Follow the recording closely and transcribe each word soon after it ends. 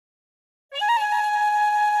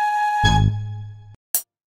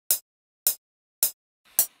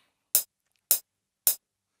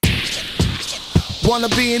Wanna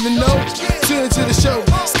be in the know? Tune to the show.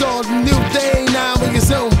 It's called a new day, now in your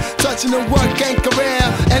zone. Touching the work and career.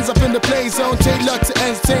 Ends up in the play zone. Take luck to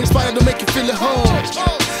entertain. Inspire to make you feel at home.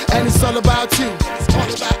 And it's all about you.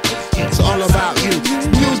 It's all about you.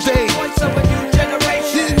 New day. It's a new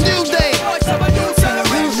generation. New day. It's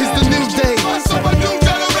the new day.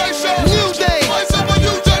 New day.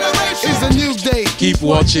 It's a new day. Keep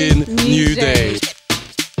watching New Day.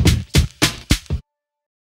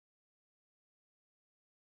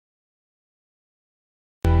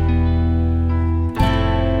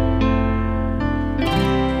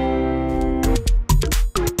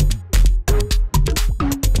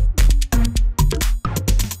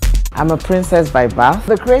 I'm a princess by birth,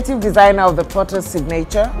 the creative designer of the Potter's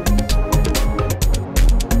signature.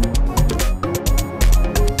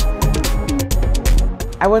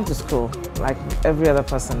 I went to school like every other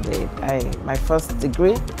person did. My first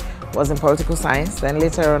degree was in political science, then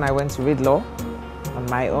later on I went to read law on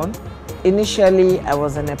my own. Initially I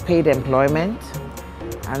was in a paid employment,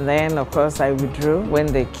 and then of course I withdrew when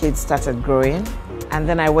the kids started growing, and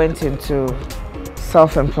then I went into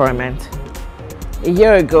self-employment. A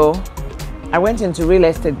year ago, I went into real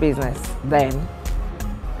estate business then,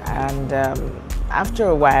 and after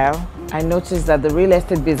a while, I noticed that the real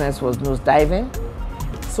estate business was nosediving.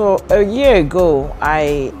 So a year ago,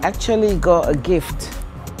 I actually got a gift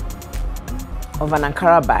of an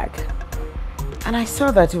Ankara bag, and I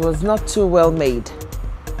saw that it was not too well made.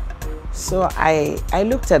 So I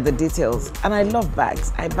looked at the details, and I love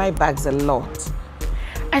bags. I buy bags a lot.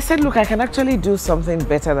 I said, look, I can actually do something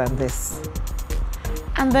better than this.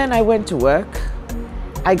 And then I went to work.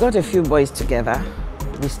 I got a few boys together.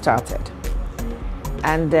 We started.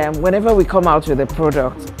 And whenever we come out with a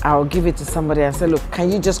product, I'll give it to somebody and say, look,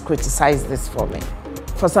 can you just criticize this for me?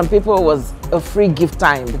 For some people, it was a free gift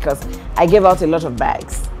time because I gave out a lot of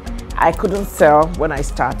bags. I couldn't sell when I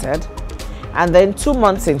started. And then 2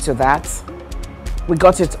 months into that, we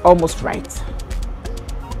got it almost right.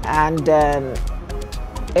 And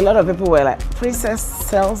a lot of people were like, Princess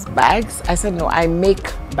sells bags? I said, no, I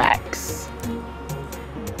make bags.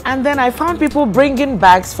 And then I found people bringing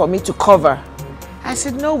bags for me to cover. I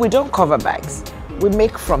said, no, we don't cover bags. We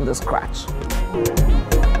make from the scratch.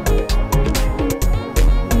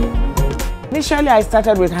 Initially, I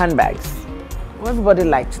started with handbags. Everybody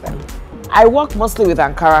liked them. I work mostly with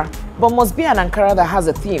Ankara, but must be an Ankara that has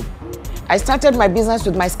a theme. I started my business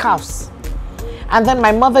with my scarves. And then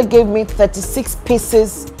my mother gave me 36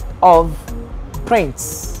 pieces of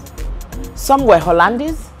prints. Some were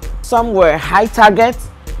Hollandaise, some were high target.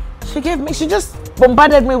 She just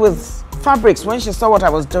bombarded me with fabrics when she saw what I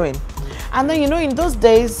was doing. And then, you know, in those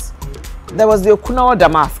days, there was the Odutola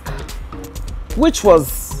damask, which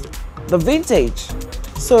was the vintage.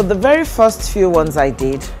 So the very first few ones I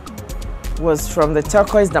did was from the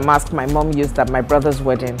turquoise damask my mom used at my brother's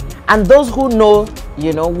wedding. And those who know,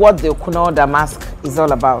 you know, what the Odutola damask is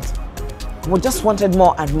all about, we just wanted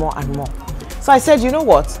more and more and more. So I said, you know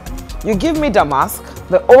what? You give me damask,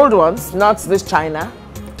 the old ones, not this China,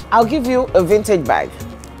 I'll give you a vintage bag.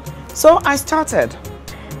 So I started.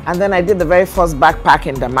 And then I did the very first backpack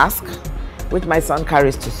in damask, which my son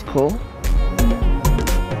carries to school.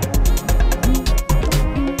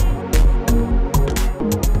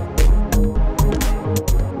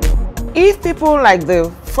 If people like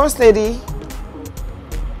the First Lady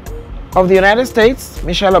of the United States,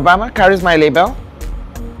 Michelle Obama, carries my label,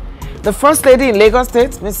 the First Lady in Lagos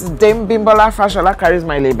State, Mrs. Dame Bimbola Fashola, carries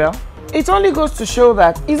my label, it only goes to show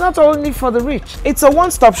that it's not only for the rich. It's a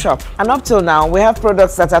one-stop shop. And up till now, we have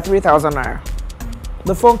products that are 3,000 naira.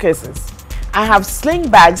 The phone cases. I have sling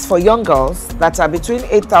bags for young girls that are between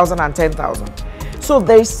 8,000 and 10,000. So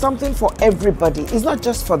there is something for everybody. It's not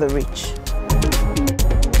just for the rich.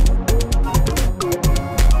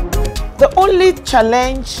 The only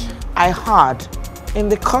challenge I had in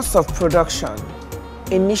the cost of production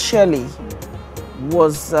initially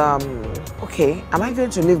was, okay, am I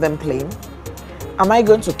going to leave them plain? Am I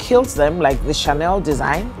going to kilt them like the Chanel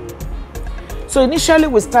design? So initially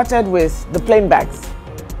we started with the plain bags.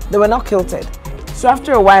 They were not kilted. So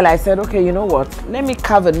after a while I said, okay, you know what? Let me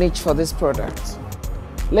carve a niche for this product.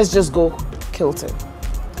 Let's just go kilted.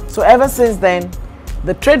 So ever since then,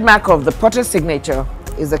 the trademark of the Potter signature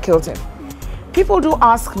is the kilting. People do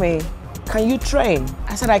ask me, can you train?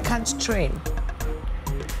 I said, I can't train.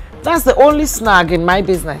 That's the only snag in my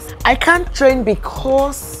business. I can't train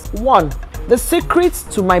because, one, the secrets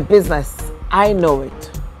to my business, I know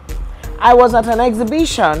it. I was at an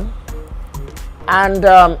exhibition and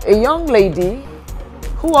a young lady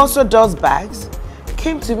who also does bags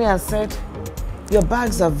came to me and said, your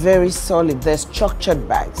bags are very solid, they're structured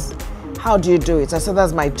bags. How do you do it? I said,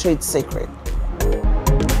 that's my trade secret.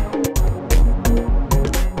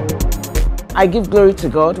 I give glory to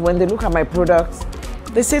God. When they look at my products,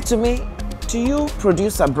 they say to me, do you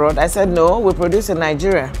produce abroad? I said, no, we produce in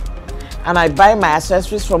Nigeria. And I buy my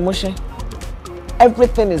accessories from Mushin.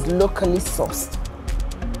 Everything is locally sourced.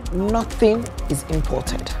 Nothing is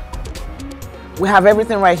imported. We have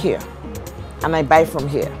everything right here. And I buy from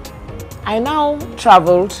here. I now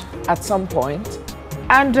traveled at some point,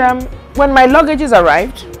 and when my luggages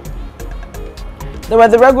arrived, they were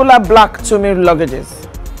the regular black Tumi luggages.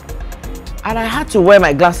 And I had to wear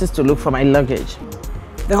my glasses to look for my luggage.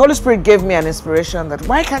 The Holy Spirit gave me an inspiration that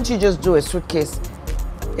why can't you just do a suitcase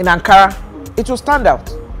in Ankara? It will stand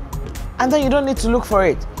out. And then you don't need to look for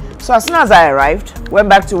it. So as soon as I arrived, went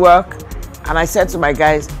back to work, and I said to my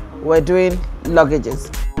guys, we're doing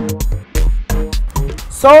luggages.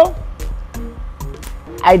 So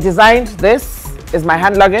I designed this, is my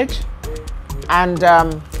hand luggage, and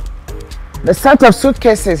the set of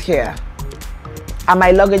suitcases here are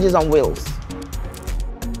my luggages on wheels.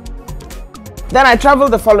 Then I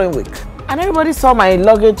traveled the following week, and everybody saw my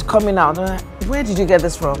luggage coming out. Where did you get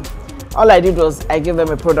this from? All I did was I gave them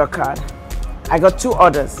a product card. I got 2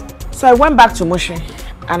 orders. So I went back to Mushin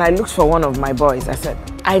and I looked for one of my boys. I said,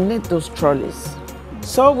 I need those trolleys.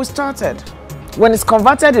 So we started. When it's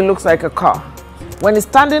converted, it looks like a car. When it's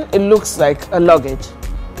standing, it looks like a luggage.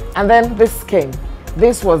 And then this came.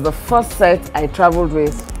 This was the first set I traveled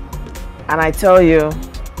with. And I tell you,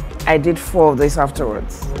 I did 4 of these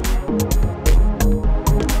afterwards.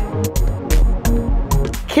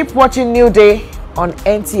 Keep watching New Day on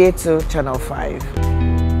NTA2 Channel 5.